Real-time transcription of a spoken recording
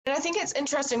And I think it's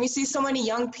interesting. We see so many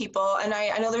young people, and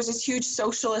I know there's this huge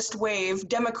socialist wave,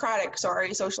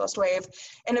 socialist wave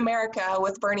in America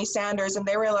with Bernie Sanders, and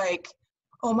they were like,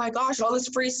 oh my gosh, all this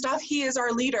free stuff, he is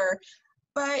our leader.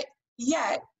 But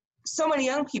yet, so many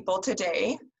young people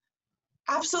today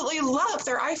absolutely love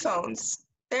their iPhones.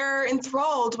 They're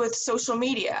enthralled with social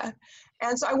media.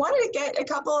 And so I wanted to get a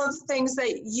couple of things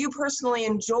that you personally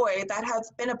enjoy that have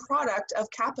been a product of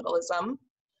capitalism,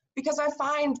 because I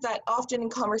find that often in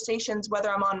conversations, whether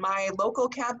I'm on my local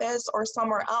campus or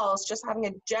somewhere else, just having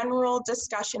a general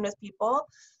discussion with people,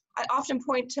 I often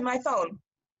point to my phone.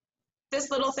 This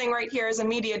little thing right here is a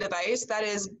media device that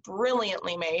is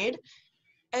brilliantly made,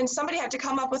 and somebody had to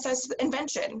come up with this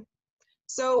invention.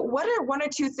 So what are one or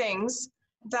two things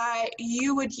that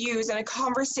you would use in a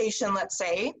conversation, let's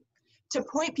say, to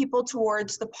point people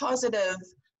towards the positive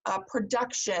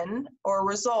production or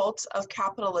result of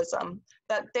capitalism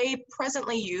that they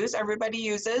presently use, everybody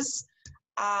uses,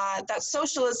 that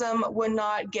socialism would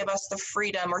not give us the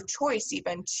freedom or choice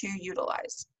even to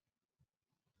utilize?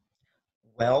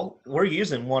 Well, we're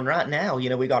using one right now. You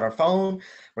know, we got our phone,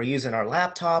 we're using our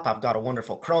laptop. I've got a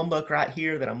wonderful Chromebook right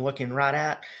here that I'm looking right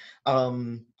at.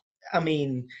 I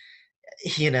mean,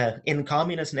 you know, in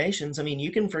communist nations, I mean,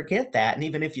 you can forget that. And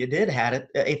even if you did have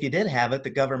it, the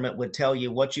government would tell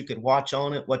you what you could watch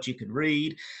on it, what you could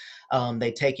read.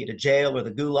 They take you to jail or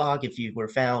the gulag if you were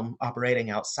found operating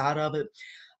outside of it.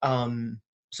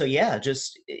 So yeah,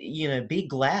 just, you know, be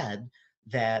glad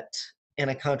that in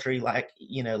a country like,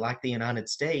 you know, like the United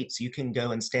States, you can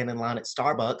go and stand in line at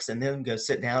Starbucks and then go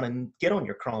sit down and get on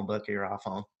your Chromebook or your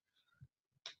iPhone.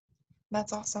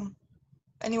 That's awesome.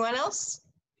 Anyone else?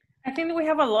 I think we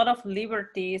have a lot of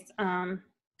liberties and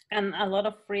a lot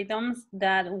of freedoms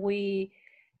that we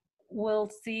will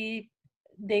see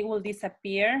they will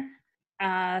disappear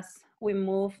as we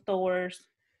move towards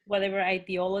whatever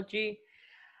ideology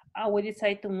we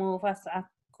decide to move as a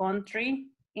country.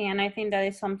 And I think that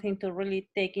is something to really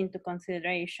take into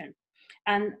consideration.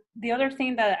 And the other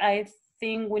thing that I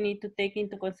think we need to take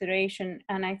into consideration,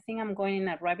 and I think I'm going in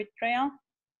a rabbit trail,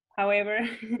 however,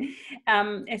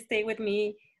 stay with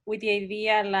me with the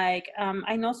idea, like,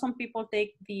 I know some people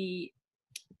take the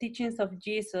teachings of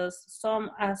Jesus,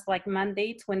 some as like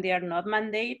mandates when they are not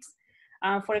mandates.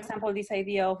 For example, this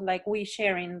idea of like we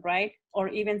sharing, right? Or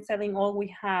even selling all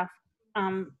we have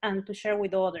and to share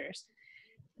with others.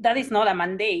 That is not a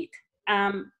mandate.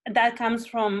 That comes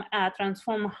from a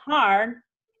transformed heart,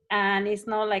 and it's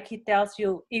not like he tells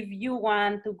you, if you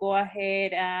want to go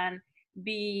ahead and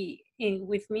be in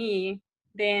with me,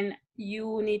 then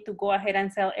you need to go ahead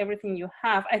and sell everything you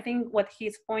have. I think what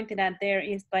he's pointing at there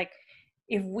is like,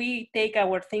 if we take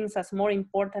our things as more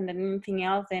important than anything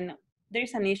else, then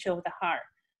there's an issue of the heart.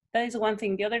 That is one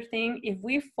thing. The other thing, if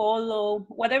we follow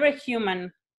whatever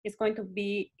human is going to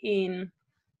be in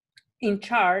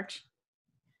charge,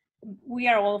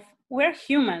 we're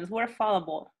humans, we're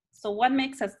fallible. So what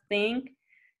makes us think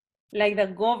like the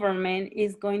government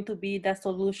is going to be the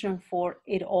solution for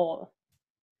it all?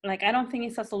 Like, I don't think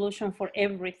it's a solution for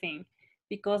everything,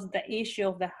 because the issue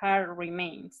of the heart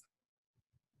remains.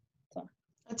 So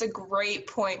that's a great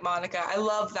point, Monica. I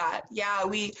love that. Yeah,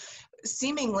 we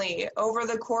seemingly over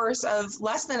the course of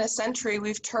less than a century,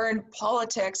 we've turned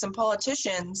politics and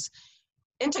politicians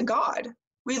into God.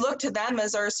 We look to them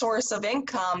as our source of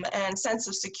income and sense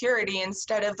of security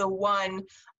instead of the one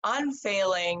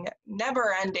unfailing,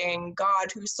 never-ending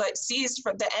God who sees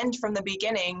from the end from the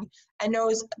beginning and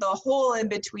knows the whole in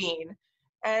between.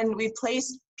 And we've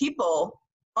placed people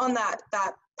on that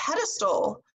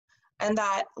pedestal and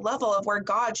that level of where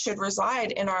God should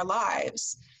reside in our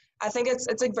lives. I think it's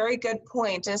a very good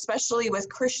point, and especially with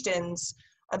Christians,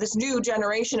 this new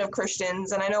generation of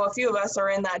Christians, and I know a few of us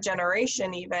are in that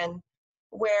generation even,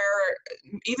 where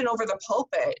even over the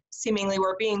pulpit, seemingly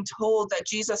we're being told that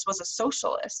Jesus was a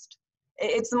socialist.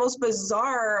 It's the most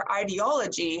bizarre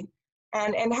ideology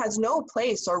and has no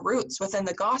place or roots within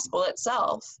the gospel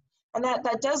itself. And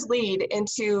that does lead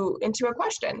into a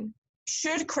question.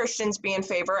 Should Christians be in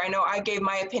favor? I know I gave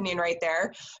my opinion right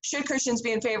there. Should Christians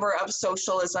be in favor of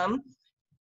socialism?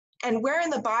 And where in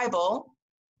the Bible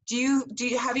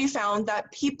have you found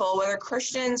that people, whether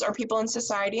Christians or people in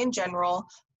society in general,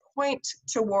 point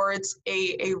towards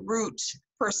a root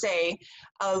per se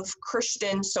of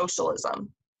Christian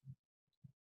socialism?